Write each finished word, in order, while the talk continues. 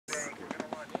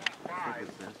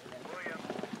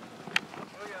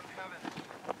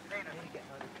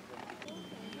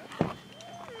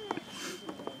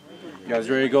You guys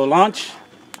ready to go launch?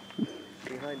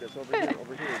 Behind us, over here.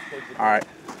 All right.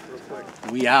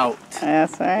 We out.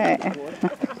 That's right. Damn,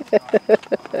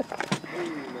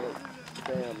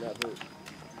 that hurt.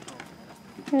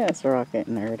 Yeah, it's a rocket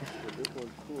nerd. This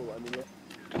one's cool. I mean, look.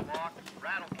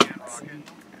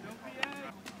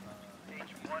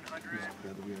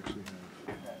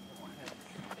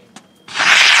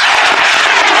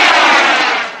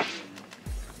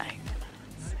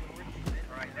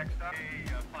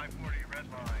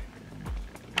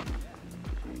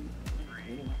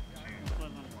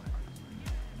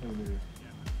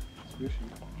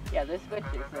 Yeah, this switches.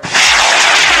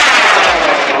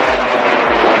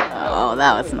 Oh,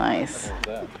 that was nice.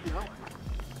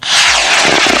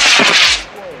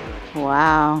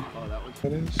 Wow.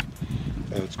 That is.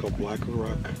 It's called Black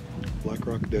Rock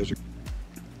Desert.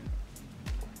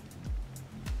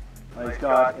 He's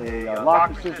got a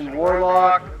lock precision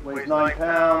warlock, weighs 9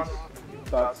 pounds,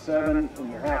 about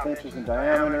 7.5 inches in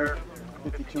diameter,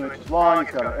 52 inches long.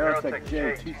 He's got an ROC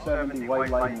J270 white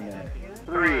lightning in it.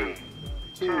 3,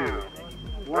 2,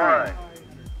 1.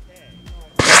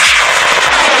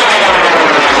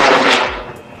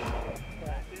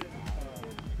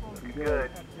 Good.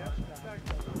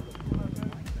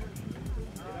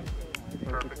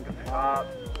 Perfect at the top.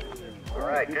 All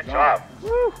right, good job.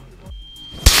 Woo.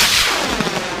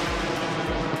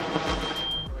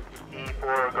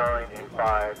 E4 going in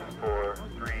 5, 4,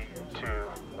 3, 2,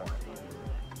 1.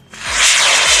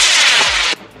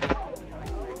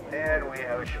 And we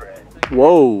have a shred.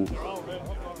 Whoa.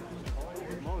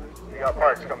 We got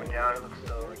parts coming down. It looks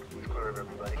so it's clear of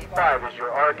everybody. E5 is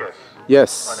your Argus.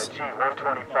 Yes. On a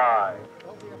G125.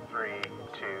 3,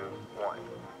 2, 1.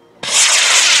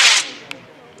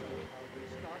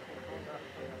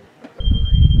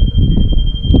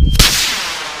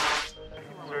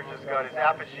 Serge has got his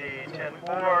Apogee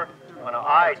 10-4 on an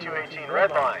I-218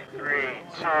 red line. 3,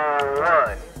 2,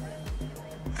 1.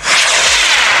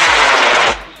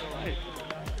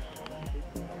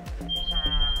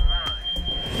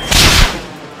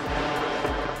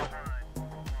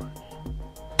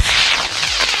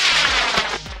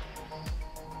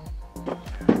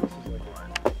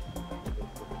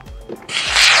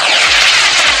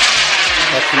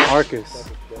 That's an Arcus.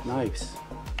 Nice.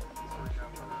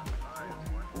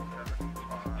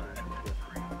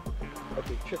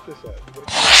 Okay, check this out.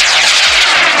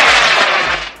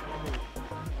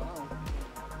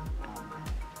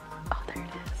 Oh, there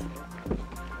it is.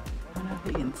 I don't know if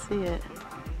you can see it.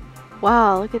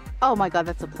 Wow, look at, oh my God,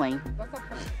 that's a plane.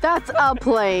 That's a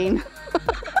plane.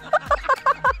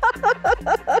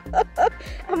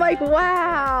 I'm like,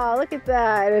 wow, look at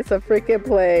that. It's a freaking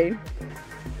plane.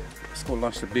 Let's go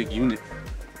launch the big unit.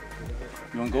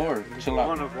 You want to go or chill out? I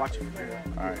want to watch it.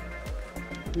 All right.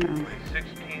 No.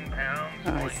 16 pounds.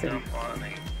 Oh, I see. Up on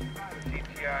the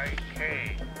TTI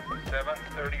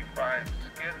K735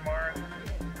 skid mark.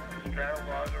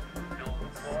 Stratologger still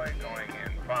deployed going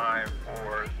in 5,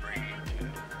 4, 3, 2.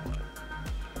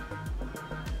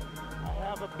 I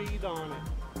have a bead on it.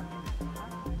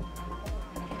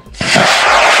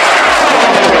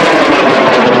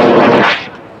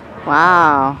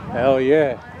 Wow. Hell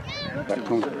yeah.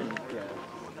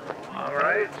 All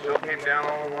right, still came down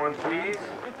all in one piece.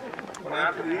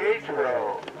 Now to the H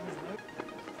row.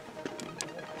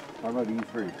 How about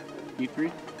E3?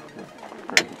 E3?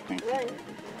 Perfect. Thank you.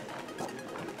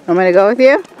 Want me to go with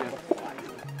you?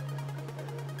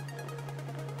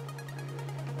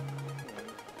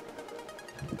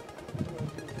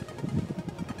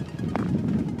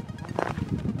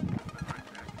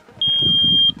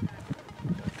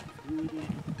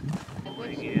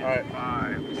 All right.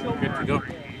 5, Good to go.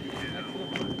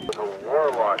 the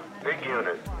Warlock, big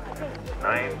unit.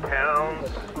 9 pounds.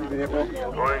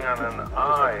 Going on an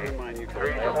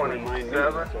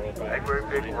I-327. A great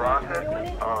big rocket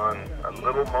on a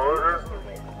little motor.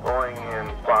 Going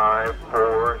in 5,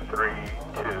 4, 3,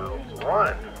 2,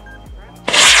 1.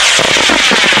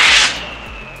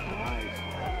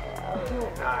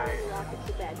 Nice.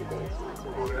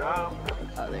 Pull it up.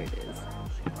 Oh, there it is.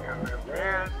 And then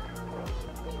rest.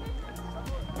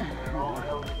 They're all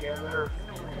held together.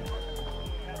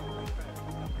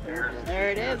 There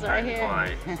it is, right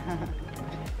here.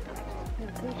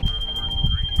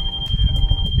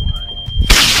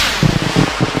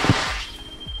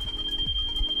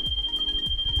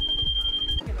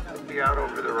 Be out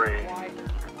over the range.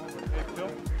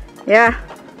 Yeah.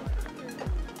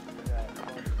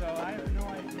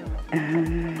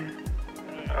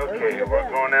 Okay, we're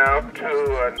going out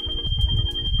to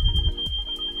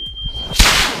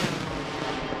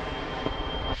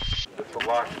it's a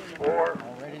Lock 4,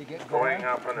 going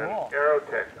up on an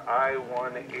Aerotech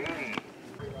I-180.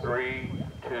 3,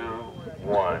 2,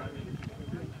 1.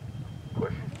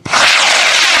 Push.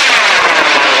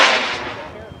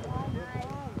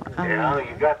 Now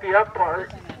you got the up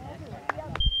part.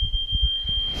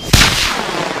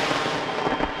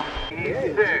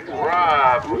 E6,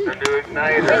 Rob with the new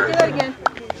igniter. Do that again.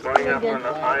 Going up on the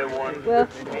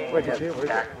I-115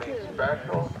 Acme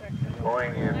Special.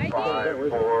 Going in 5,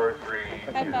 4, 3,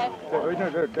 2, 1.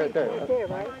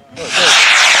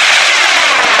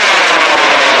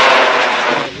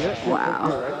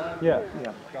 Wow. Yeah.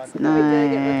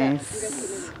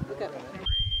 Nice.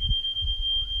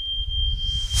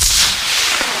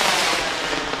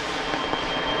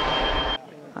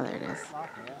 Oh, there it is.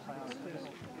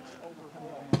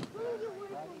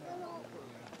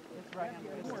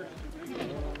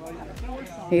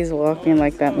 He's walking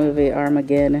like that movie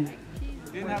Armageddon.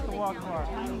 Didn't have to walk far.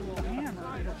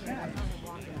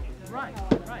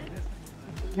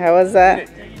 How was that?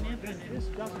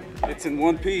 It's in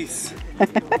one piece.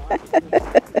 Alright,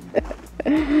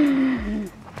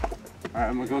 I'm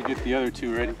gonna go get the other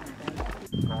two ready.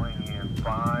 Going in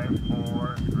 5,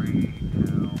 4, 3,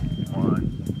 2,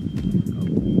 1.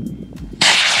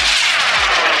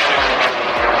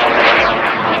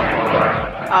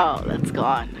 Oh, that's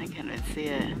gone. I can't even see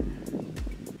it.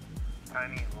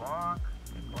 Tiny lock,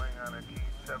 going on a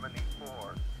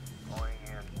G74. Going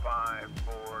in 5,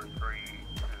 4, 3,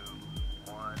 2,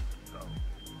 1, go.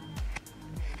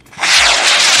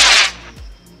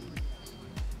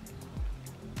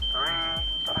 3,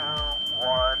 2,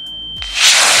 1.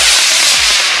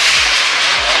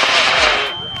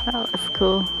 Oh, that's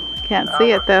cool. Can't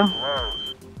see it though.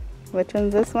 Which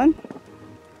one's this one?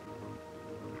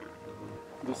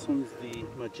 This one's the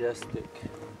Majestic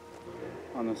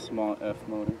on a small F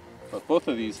motor. But both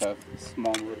of these have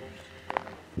small motors.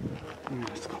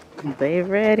 Let's go. Come on. They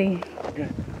ready. We're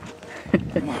good.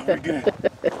 Come on, we're good.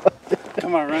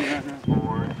 Come on, run, run, run.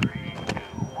 4, 3, 2,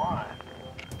 1.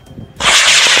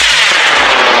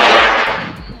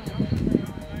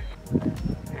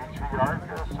 Entry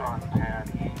Arcus on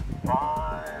 10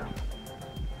 E5.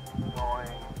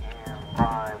 Going in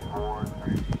 5, 4,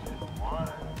 3, 2,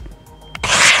 1.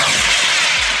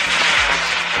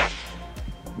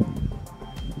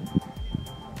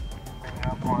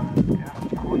 Up on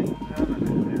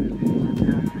F27 and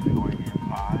Majestic going in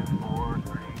 5, 4,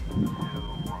 3, 2,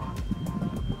 1.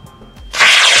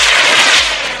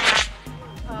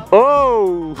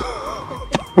 Oh!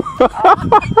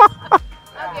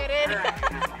 I'll get it.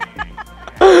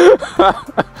 There's a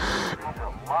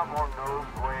lot more nose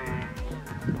waves.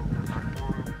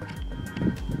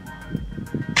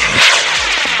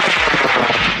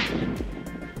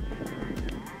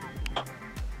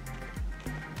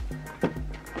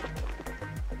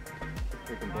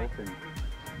 Take them both and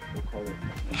we'll call it.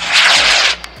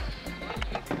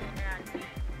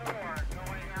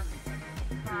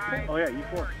 Oh yeah,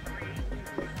 E4.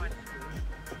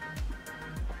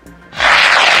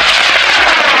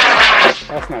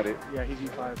 That's not it. Yeah, he's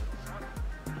E5.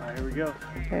 Alright, here we go.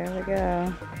 There we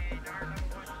go.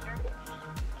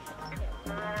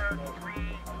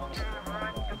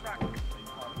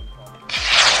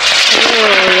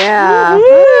 Oh, yeah.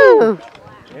 Woo.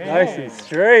 Nice and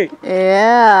straight.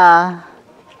 Yeah.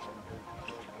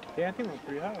 Yeah, I think we're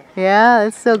pretty high. Yeah,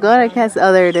 it's so good. I can't see.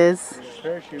 Oh, there it is.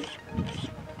 Parachute.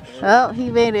 Oh, he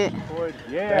made it.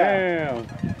 Yeah. Damn.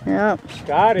 Yep.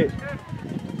 Got it.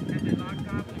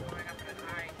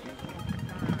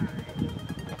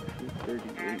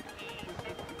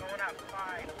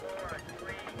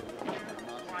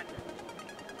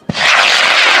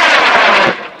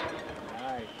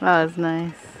 That was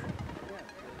nice.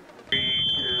 3, 2,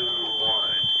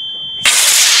 1.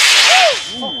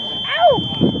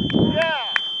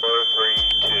 4, 3,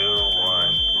 2,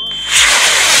 1.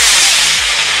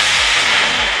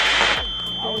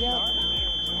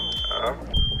 Up.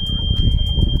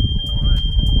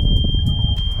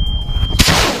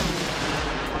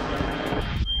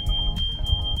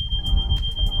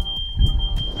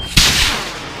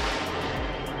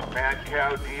 Mad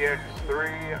Cow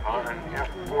DX3 on an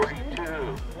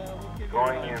F42.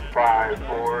 Going in 5,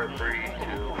 4, 3, 2,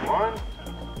 1.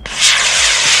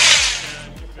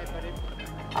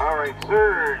 Alright,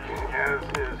 Surge has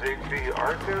his HV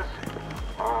Arcus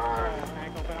on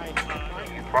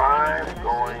E5,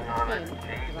 going on a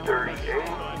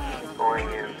G38, going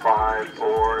in 5,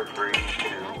 4, 3, 2,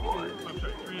 1.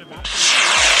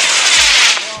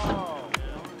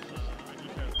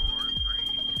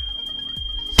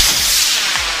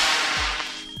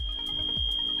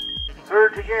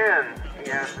 Surge again,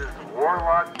 Yes, this is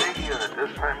Warlock Big Unit,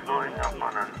 this time going up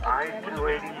on an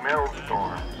I-280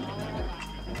 maelstrom.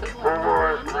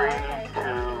 4, 3, 2,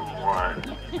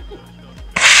 1.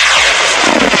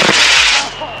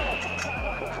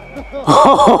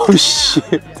 Oh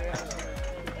shit.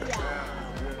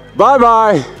 Bye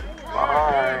bye.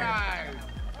 Bye.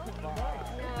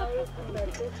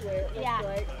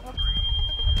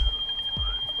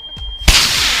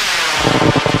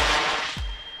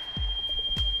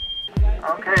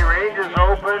 Okay, range is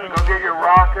open. Go get your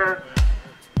rockets.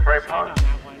 Tripod.